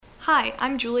Hi,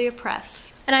 I'm Julia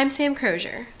Press. And I'm Sam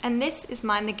Crozier. And this is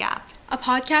Mind the Gap, a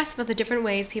podcast about the different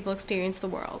ways people experience the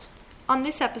world. On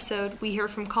this episode, we hear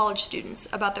from college students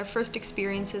about their first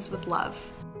experiences with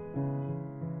love.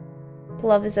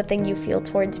 Love is a thing you feel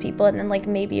towards people, and then,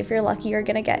 maybe if you're lucky, you're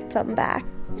gonna get something back.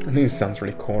 I think this sounds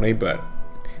really corny, but,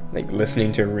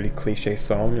 listening to a really cliche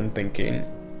song and thinking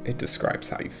it describes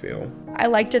how you feel. I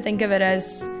like to think of it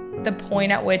as the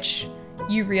point at which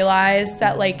you realize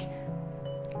that,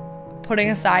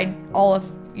 putting aside all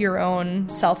of your own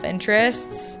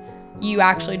self-interests, you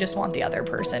actually just want the other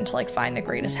person to find the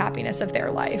greatest happiness of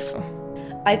their life.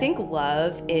 I think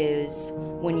love is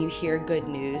when you hear good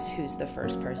news, who's the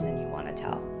first person you want to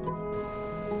tell.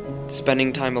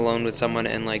 Spending time alone with someone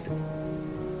and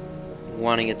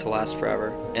wanting it to last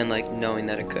forever and knowing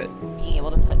that it could. Being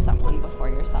able to put someone before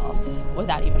yourself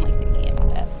without even thinking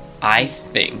about it. I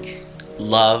think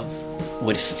love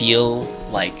would feel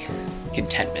like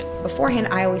contentment. Beforehand,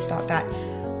 I always thought that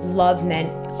love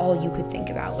meant all you could think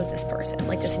about was this person,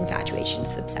 this infatuation,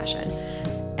 this obsession.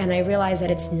 And I realized that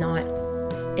it's not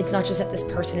just that this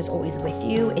person is always with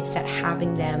you, it's that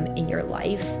having them in your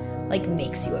life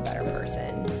makes you a better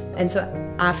person. And so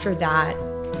after that,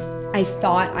 I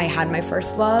thought I had my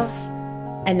first love,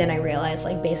 and then I realized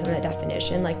based on the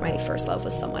definition, my first love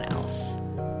was someone else.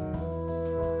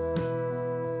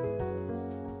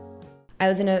 I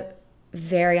was in a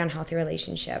very unhealthy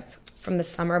relationship from the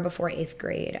summer before 8th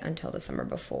grade until the summer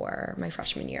before my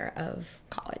freshman year of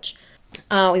college.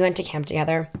 We went to camp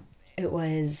together. It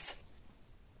was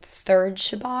second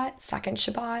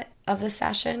Shabbat of the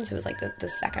session. So it was the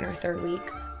second or third week.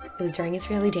 It was during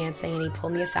Israeli dancing, and he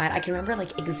pulled me aside. I can remember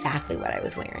exactly what I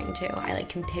was wearing too. I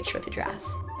can picture the dress.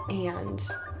 And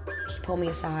he pulled me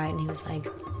aside and he was like,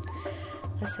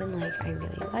 listen, I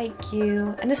really like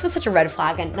you. And this was such a red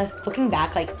flag. And looking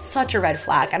back, such a red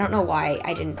flag. I don't know why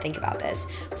I didn't think about this.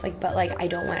 It's but I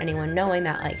don't want anyone knowing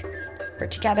that, we're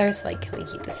together. So, can we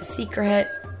keep this a secret?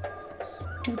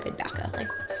 Stupid, Becca.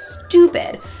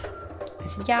 Stupid. I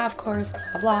said, yeah, of course,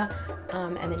 blah, blah.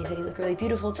 And then he said, you look really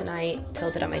beautiful tonight.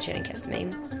 Tilted up my chin and kissed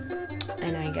me.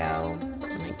 And I go,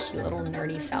 my cute little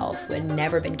nerdy self who had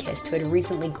never been kissed, who had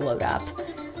recently glowed up.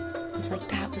 I was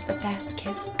that was the best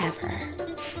kiss ever.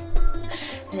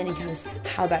 And then he goes,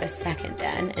 how about a second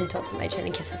then? And tilts my chin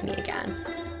and kisses me again.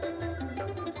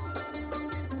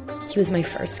 He was my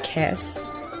first kiss.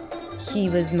 He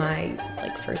was my,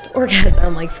 first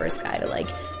orgasm, first guy to,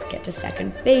 get to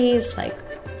second base,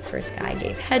 first guy I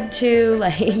gave head to,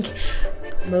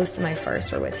 most of my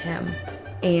firsts were with him.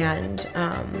 And,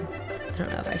 I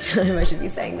don't know if I feel like I should be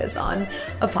saying this on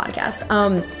a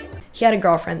podcast. He had a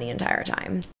girlfriend the entire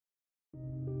time.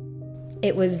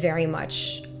 It was very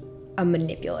much a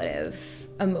manipulative,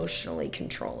 emotionally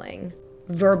controlling,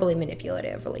 verbally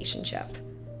manipulative relationship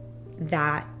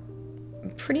that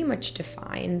pretty much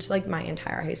defined my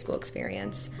entire high school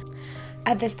experience.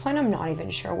 At this point, I'm not even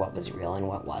sure what was real and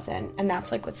what wasn't, and that's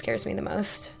what scares me the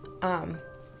most.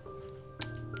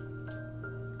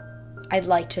 I'd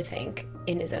like to think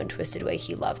in his own twisted way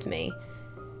he loved me,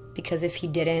 because if he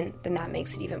didn't, then that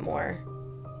makes it even more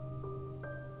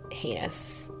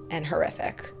heinous and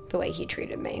horrific the way he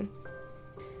treated me.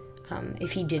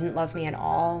 If he didn't love me at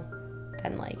all,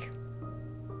 then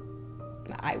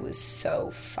I was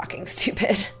so fucking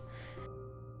stupid.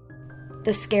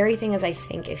 The scary thing is, I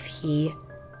think if he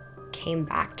came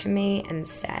back to me and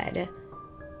said,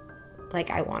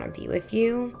 I want to be with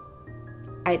you,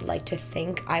 I'd like to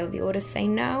think I would be able to say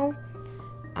no.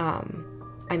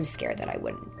 I'm scared that I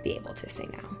wouldn't be able to say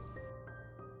no.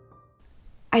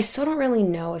 I still don't really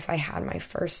know if I had my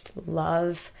first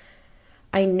love.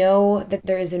 I know that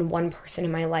there has been one person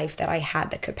in my life that I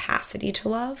had the capacity to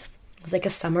love. It was a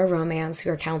summer romance.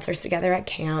 We were counselors together at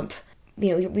camp.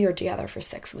 We were together for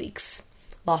 6 weeks.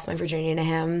 Lost my virginity to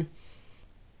him.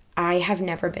 I have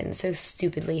never been so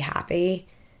stupidly happy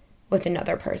with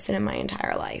another person in my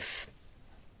entire life.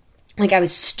 I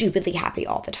was stupidly happy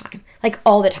all the time.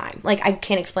 All the time. I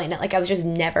can't explain it. I was just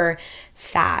never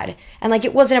sad. And,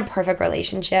 it wasn't a perfect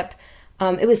relationship.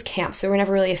 It was camp, so we were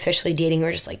never really officially dating. We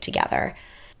were just, together.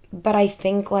 But I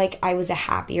think, I was a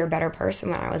happier, better person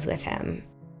when I was with him.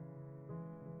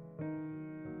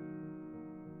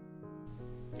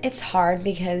 It's hard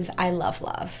because I love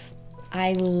love.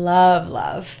 I love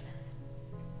love.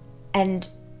 And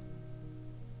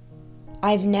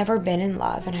I've never been in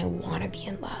love, and I want to be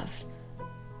in love.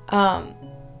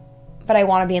 But I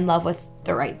want to be in love with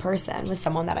the right person, with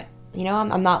someone that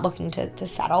I'm not looking to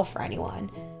settle for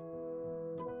anyone.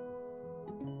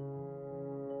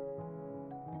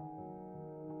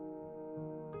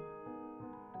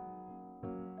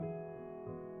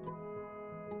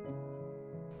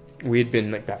 We had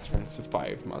been like best friends for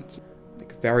 5 months.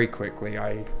 Like very quickly,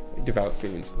 I developed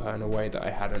feelings for her in a way that I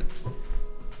hadn't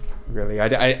really.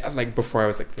 I like before I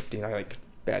was like 15, I like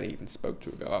barely even spoke to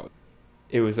a girl.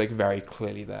 It was like very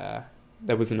clearly there.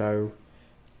 There was no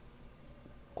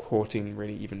courting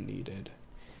really even needed.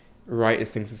 Right as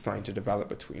things were starting to develop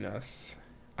between us,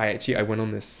 I went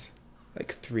on this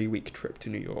like 3-week trip to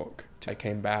New York. I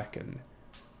came back and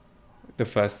the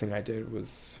first thing I did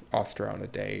was asked her on a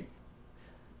date.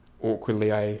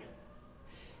 Awkwardly, I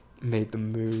made the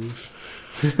move.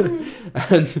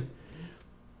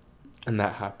 and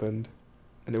that happened.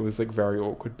 And it was like very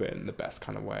awkward, but in the best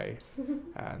kind of way.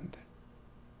 And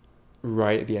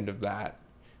right at the end of that,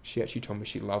 she actually told me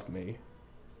she loved me.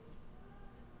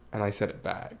 And I said it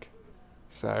back.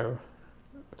 So,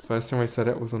 the first time I said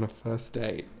it was on a first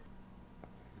date.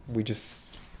 We just,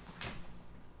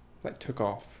 like, took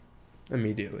off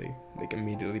immediately. Like,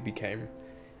 immediately became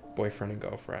boyfriend and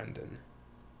girlfriend. And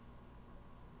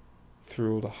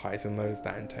through all the highs and lows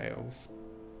that entails,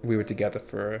 we were together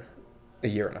for a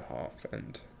year and a half.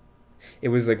 And it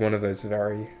was, like, one of those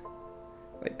very,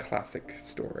 like, classic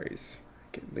stories.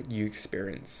 Like, you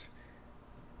experience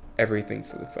everything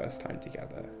for the first time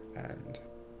together, and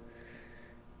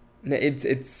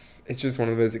it's just one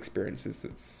of those experiences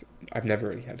that's I've never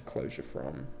really had closure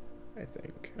from, I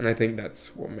think, and I think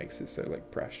that's what makes it so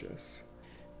like precious.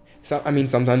 So I mean,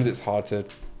 sometimes it's hard to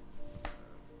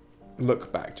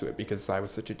look back to it because I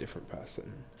was such a different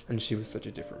person and she was such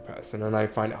a different person, and I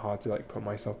find it hard to like put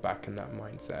myself back in that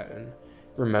mindset and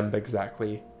remember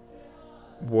exactly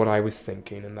what I was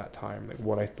thinking in that time, like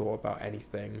what I thought about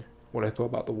anything. What I thought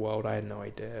about the world, I had no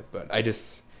idea, but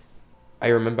I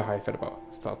remember how I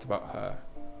felt about her,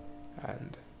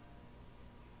 and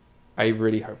I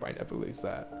really hope I never lose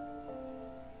that,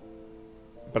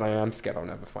 but I am scared I'll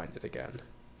never find it again.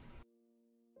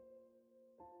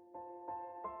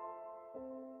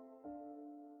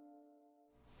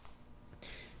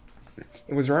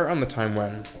 It was right around the time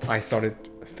when I started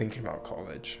thinking about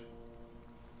college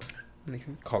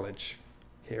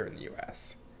here in the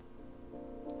US.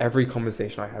 Every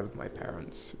conversation I had with my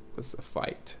parents was a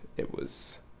fight. It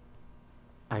was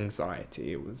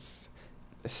anxiety. It was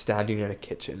standing in a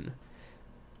kitchen,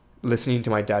 listening to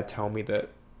my dad tell me that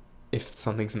if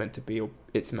something's meant to be,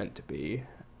 it's meant to be,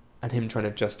 and him trying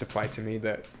to justify to me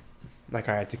that like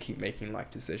I had to keep making life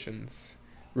decisions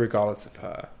regardless of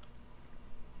her.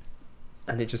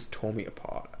 And it just tore me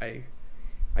apart. I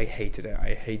hated it.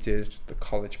 I hated the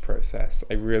college process.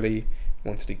 I really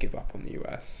wanted to give up on the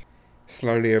US.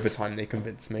 Slowly over time they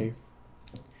convinced me,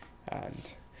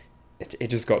 and it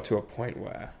just got to a point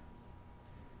where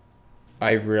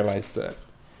I realized that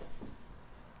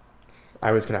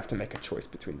I was going to have to make a choice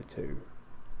between the two.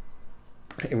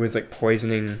 It was like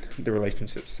poisoning the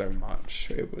relationship so much.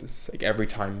 It was like every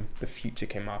time the future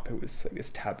came up, it was like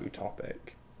this taboo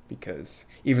topic, because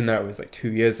even though it was like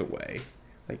 2 years away,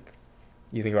 like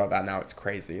you think about that now, it's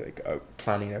crazy, like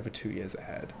planning over 2 years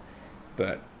ahead,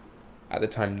 but at the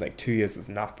time, like 2 years was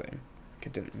nothing. Like,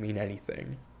 it didn't mean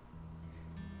anything.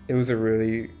 It was a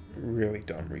really, really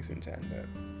dumb reason to end it.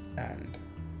 And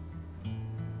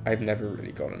I've never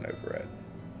really gotten over it.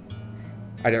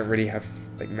 I don't really have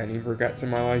like many regrets in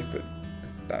my life, but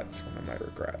that's one of my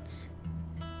regrets.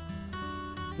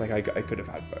 Like I could have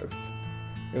had both.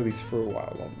 At least for a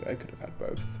while longer, I could have had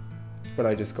both. But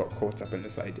I just got caught up in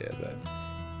this idea that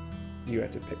you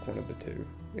had to pick one of the two.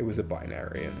 It was a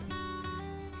binary, and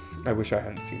I wish I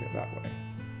hadn't seen it that way.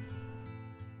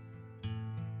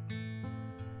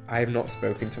 I have not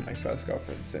spoken to my first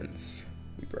girlfriend since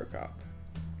we broke up,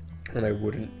 and I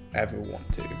wouldn't ever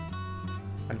want to.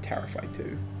 I'm terrified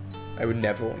to. I would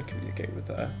never want to communicate with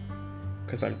her,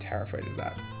 because I'm terrified of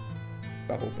that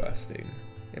bubble bursting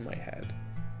in my head.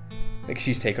 Like,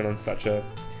 she's taken on such a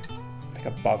like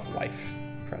above life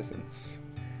presence,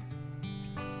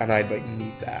 and I'd like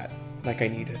need that. Like, I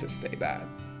need her to stay that.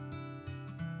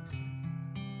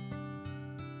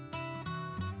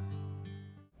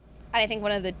 I think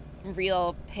one of the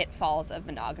real pitfalls of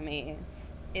monogamy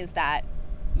is that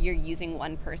you're using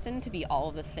one person to be all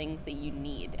of the things that you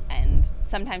need, and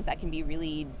sometimes that can be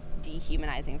really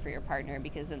dehumanizing for your partner,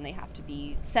 because then they have to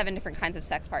be 7 different kinds of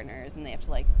sex partners, and they have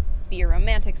to like be your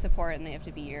romantic support, and they have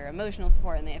to be your emotional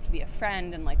support, and they have to be a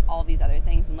friend, and like all these other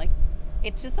things, and like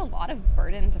it's just a lot of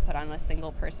burden to put on a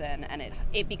single person, and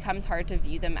it becomes hard to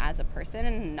view them as a person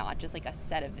and not just like a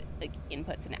set of like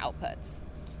inputs and outputs.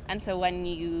 And so when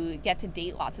you get to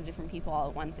date lots of different people all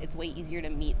at once, it's way easier to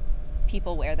meet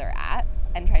people where they're at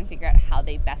and try and figure out how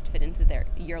they best fit into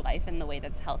your life in the way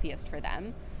that's healthiest for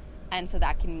them. And so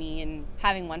that can mean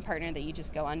having one partner that you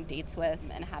just go on dates with,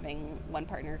 and having one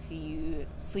partner who you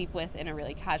sleep with in a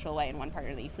really casual way, and one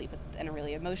partner that you sleep with in a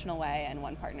really emotional way, and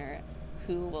one partner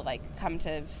who will like come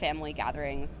to family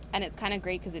gatherings. And it's kind of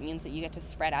great because it means that you get to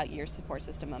spread out your support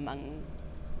system among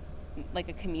like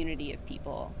a community of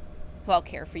people who all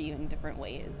care for you in different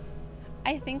ways.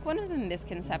 I think one of the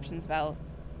misconceptions about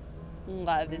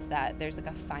love is that there's like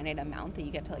a finite amount that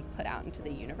you get to like put out into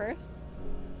the universe.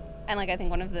 And like I think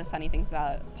one of the funny things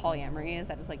about polyamory is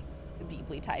that it's like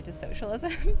deeply tied to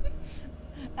socialism.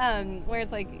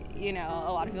 Whereas like, you know,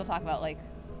 a lot of people talk about like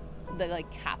the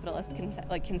like capitalist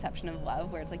conception of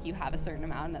love, where it's like you have a certain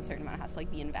amount and that certain amount has to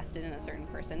like be invested in a certain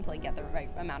person to like get the right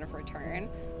amount of return.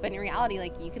 But in reality,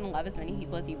 like you can love as many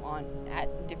people as you want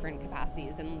at different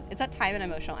capacities, and it's that time and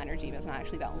emotional energy, but it's not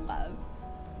actually about love.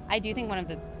 I do think one of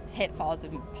the pitfalls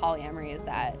of polyamory is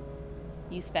that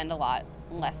you spend a lot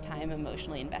less time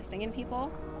emotionally investing in people,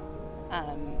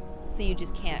 so you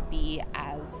just can't be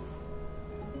as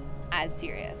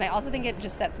serious. And I also think it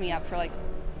just sets me up for like,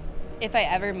 if I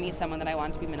ever meet someone that I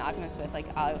want to be monogamous with, like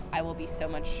I will be so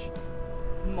much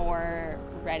more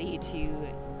ready to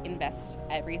invest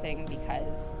everything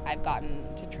because I've gotten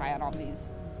to try on all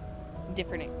these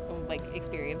different like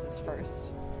experiences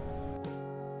first.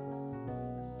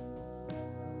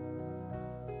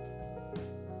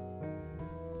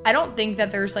 I don't think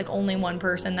that there's like only one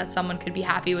person that someone could be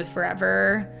happy with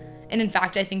forever. And in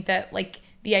fact, I think that like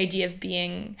the idea of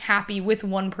being happy with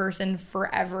one person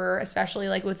forever, especially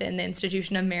like within the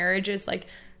institution of marriage, is like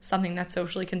something that's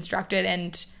socially constructed.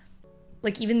 And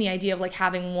like even the idea of like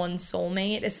having one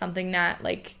soulmate is something that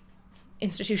like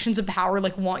institutions of power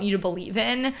like want you to believe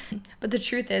in. But the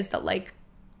truth is that like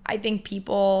I think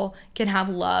people can have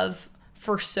love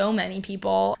for so many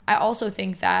people. I also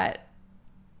think that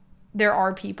there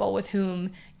are people with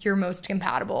whom you're most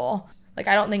compatible. Like,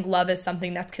 I don't think love is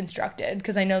something that's constructed,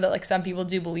 because I know that, like, some people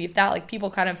do believe that. Like, people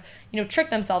kind of, you know, trick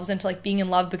themselves into, like, being in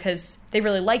love because they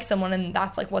really like someone and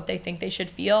that's, like, what they think they should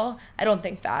feel. I don't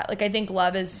think that. Like, I think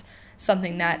love is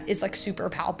something that is, like, super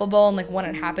palpable, and, like, when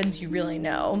it happens, you really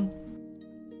know.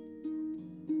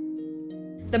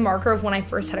 The marker of when I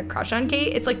first had a crush on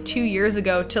Kate, it's, like, 2 years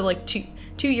ago to, like, 2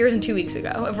 years and 2 weeks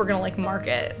ago, if we're gonna, like, mark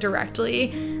it directly.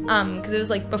 Because it was,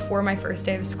 like, before my first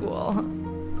day of school.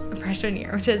 Freshman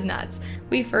year, which is nuts.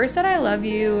 We first said I love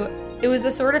you. It was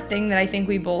the sort of thing that I think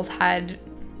we both had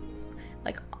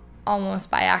like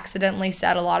almost by accidentally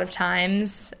said a lot of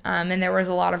times, and there was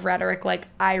a lot of rhetoric like,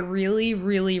 I really,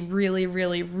 really, really,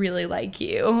 really, really like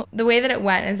you. The way that it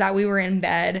went is that we were in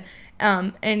bed,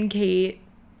 and Kate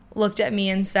looked at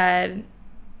me and said,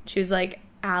 she was like,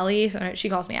 Allie, so she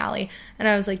calls me Allie, and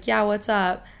I was like, yeah, what's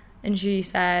up? And she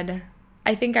said,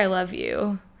 I think I love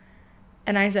you.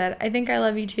 And I said, I think I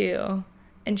love you too.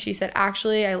 And she said,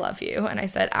 actually, I love you. And I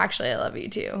said, actually, I love you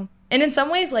too. And in some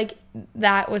ways, like,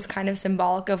 that was kind of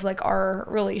symbolic of, like, our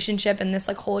relationship and this,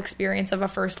 like, whole experience of a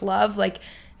first love. Like,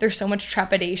 there's so much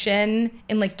trepidation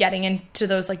in, like, getting into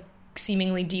those, like,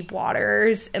 seemingly deep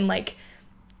waters. And, like,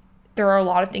 there are a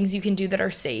lot of things you can do that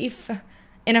are safe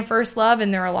in a first love,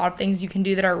 and there are a lot of things you can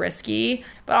do that are risky.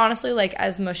 But honestly, like,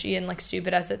 as mushy and, like,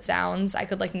 stupid as it sounds, I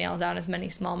could, like, nail down as many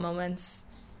small moments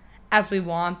as we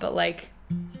want, but like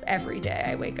every day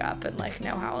I wake up and like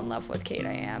know how in love with Kate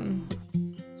I am.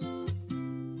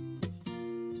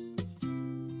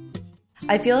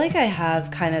 I feel like I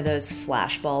have kind of those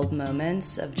flashbulb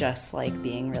moments of just like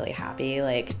being really happy.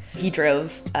 Like he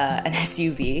drove an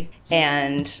SUV,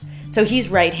 and so he's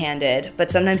right-handed,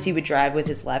 but sometimes he would drive with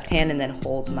his left hand and then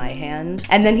hold my hand,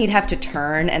 and then he'd have to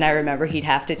turn, and I remember he'd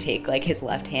have to take like his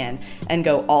left hand and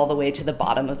go all the way to the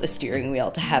bottom of the steering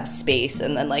wheel to have space,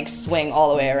 and then like swing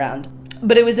all the way around.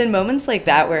 But it was in moments like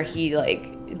that where he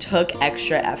like took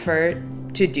extra effort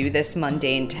to do this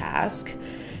mundane task,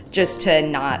 just to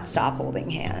not stop holding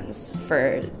hands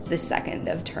for the second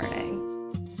of turning.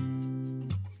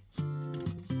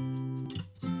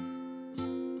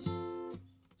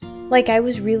 Like, I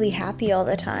was really happy all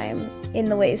the time in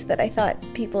the ways that I thought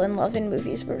people in love in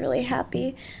movies were really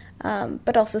happy.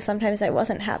 But also sometimes I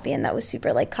wasn't happy, and that was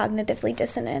super, like, cognitively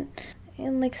dissonant.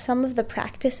 And, like, some of the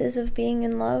practices of being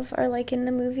in love are, like, in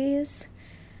the movies.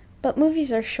 But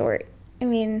movies are short. I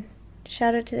mean,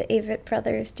 shout out to the Avett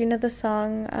Brothers. Do you know the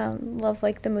song, Love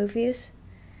Like the Movies?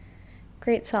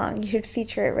 Great song. You should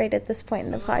feature it right at this point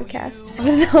in the podcast.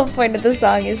 The whole point of the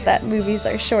song is that movies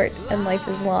are short and life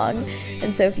is long.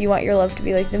 And so if you want your love to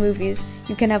be like the movies,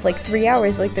 you can have like 3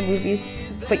 hours like the movies,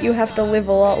 but you have to live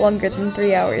a lot longer than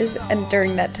 3 hours. And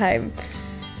during that time,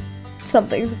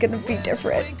 something's gonna be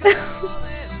different. They're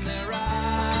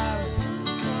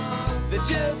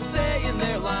just saying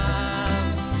their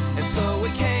lines and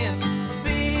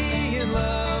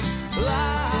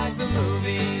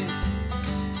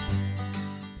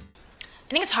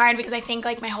think it's hard because I think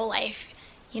like my whole life,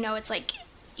 you know, it's like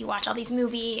you watch all these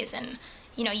movies and,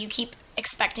 you know, you keep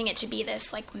expecting it to be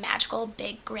this like magical,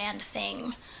 big, grand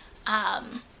thing.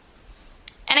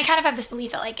 And I kind of have this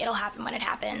belief that like it'll happen when it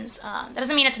happens. That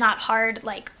doesn't mean it's not hard,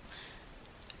 like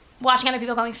watching other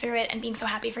people going through it and being so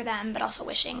happy for them, but also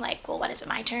wishing like, well, when is it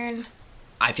my turn?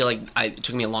 I feel like it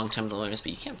took me a long time to learn this,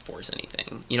 but you can't force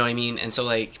anything. You know what I mean? And so,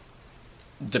 like,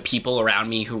 the people around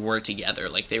me who were together,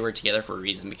 like, they were together for a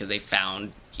reason because they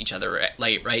found each other,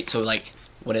 like, right? So, like,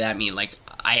 what did that mean? Like,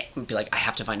 I be like, I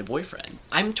have to find a boyfriend.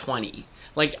 I'm 20.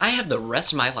 Like, I have the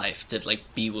rest of my life to, like,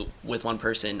 be with one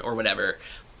person or whatever.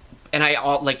 And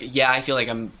I feel like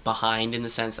I'm behind in the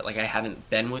sense that, like, I haven't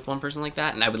been with one person like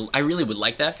that. And I really would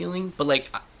like that feeling. But,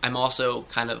 like, I'm also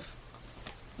kind of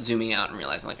zooming out and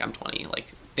realizing, like, I'm 20. Like,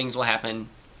 things will happen.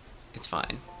 It's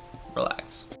fine.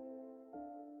 Relax.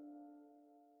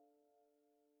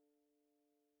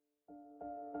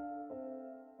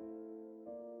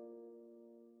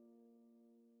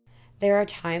 There are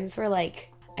times where,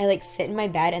 like, I, like, sit in my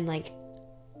bed and, like,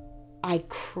 I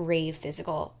crave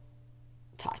physical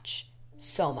touch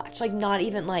so much. Like, not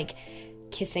even, like,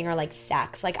 kissing or, like,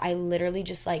 sex. Like, I literally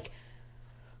just, like,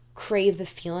 crave the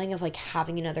feeling of, like,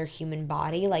 having another human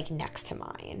body, like, next to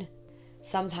mine.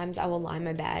 Sometimes I will lie in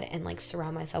my bed and, like,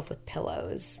 surround myself with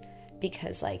pillows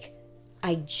because, like,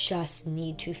 I just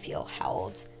need to feel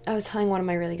held. I was telling one of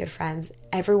my really good friends,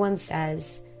 everyone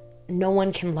says no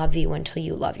one can love you until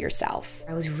you love yourself.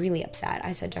 I was really upset.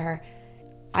 I said to her,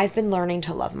 I've been learning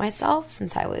to love myself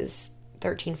since I was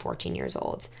 13, 14 years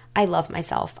old. I love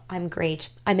myself. I'm great.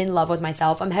 I'm in love with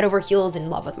myself. I'm head over heels in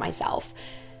love with myself.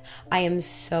 I am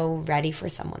so ready for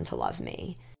someone to love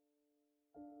me.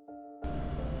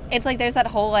 It's like there's that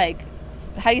whole, like,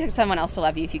 how do you expect someone else to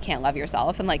love you if you can't love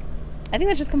yourself? And, like, I think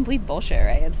that's just complete bullshit,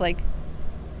 right? It's like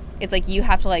you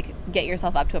have to, like, get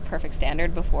yourself up to a perfect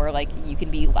standard before, like, you can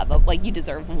be lovable, like, you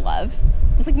deserve love.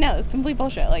 It's like, no, it's complete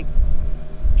bullshit. Like,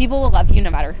 people will love you no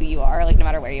matter who you are, like, no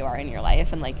matter where you are in your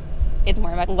life. And, like, it's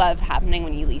more about love happening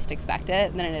when you least expect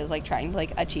it than it is, like, trying to,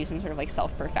 like, achieve some sort of, like,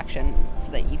 self-perfection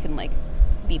so that you can, like,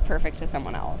 be perfect to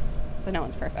someone else. But no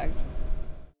one's perfect.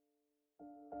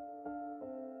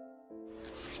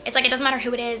 It's like it doesn't matter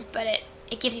who it is, but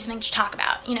it gives you something to talk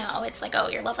about. You know, it's like, oh,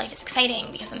 your love life is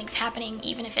exciting because something's happening,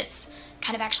 even if it's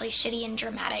kind of actually shitty and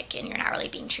dramatic and you're not really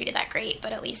being treated that great,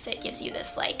 but at least it gives you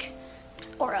this, like,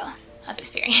 aura of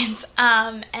experience.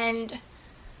 And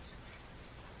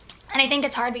I think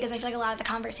it's hard because I feel like a lot of the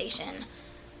conversation,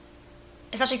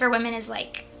 especially for women, is,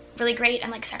 like, really great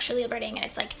and, like, sexually liberating, and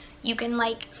it's like you can,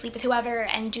 like, sleep with whoever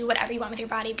and do whatever you want with your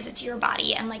body because it's your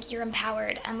body and, like, you're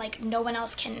empowered and, like, no one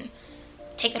else can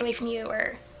take that away from you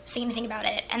or say anything about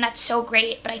it, and that's so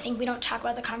great. But I think we don't talk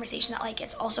about the conversation that, like,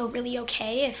 it's also really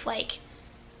okay if, like,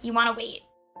 you want to wait.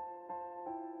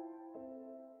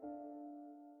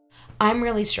 I'm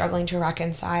really struggling to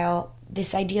reconcile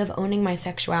this idea of owning my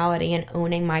sexuality and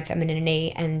owning my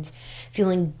femininity and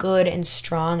feeling good and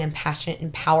strong and passionate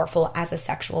and powerful as a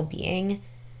sexual being,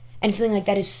 and feeling like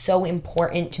that is so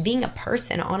important to being a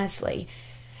person, honestly,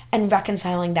 and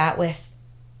reconciling that with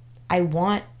I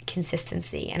want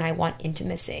consistency and I want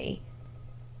intimacy.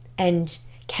 And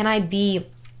can I be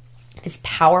this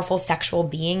powerful sexual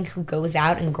being who goes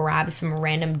out and grabs some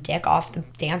random dick off the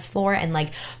dance floor and,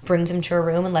 like, brings him to a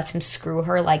room and lets him screw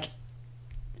her, like,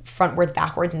 frontwards,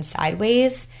 backwards, and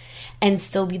sideways, and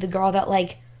still be the girl that,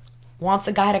 like, wants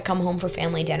a guy to come home for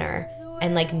family dinner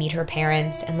and, like, meet her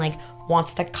parents and, like,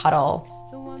 wants to cuddle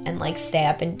and, like, stay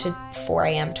up into 4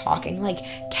 a.m. talking? Like,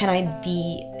 can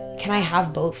I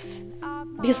have both?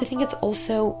 Because I think it's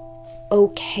also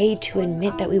okay to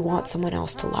admit that we want someone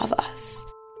else to love us.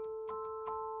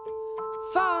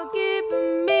 Forgive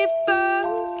me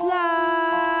first,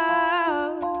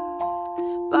 love,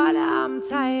 but I'm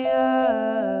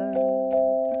tired.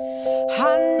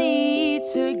 I need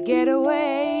to get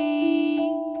away.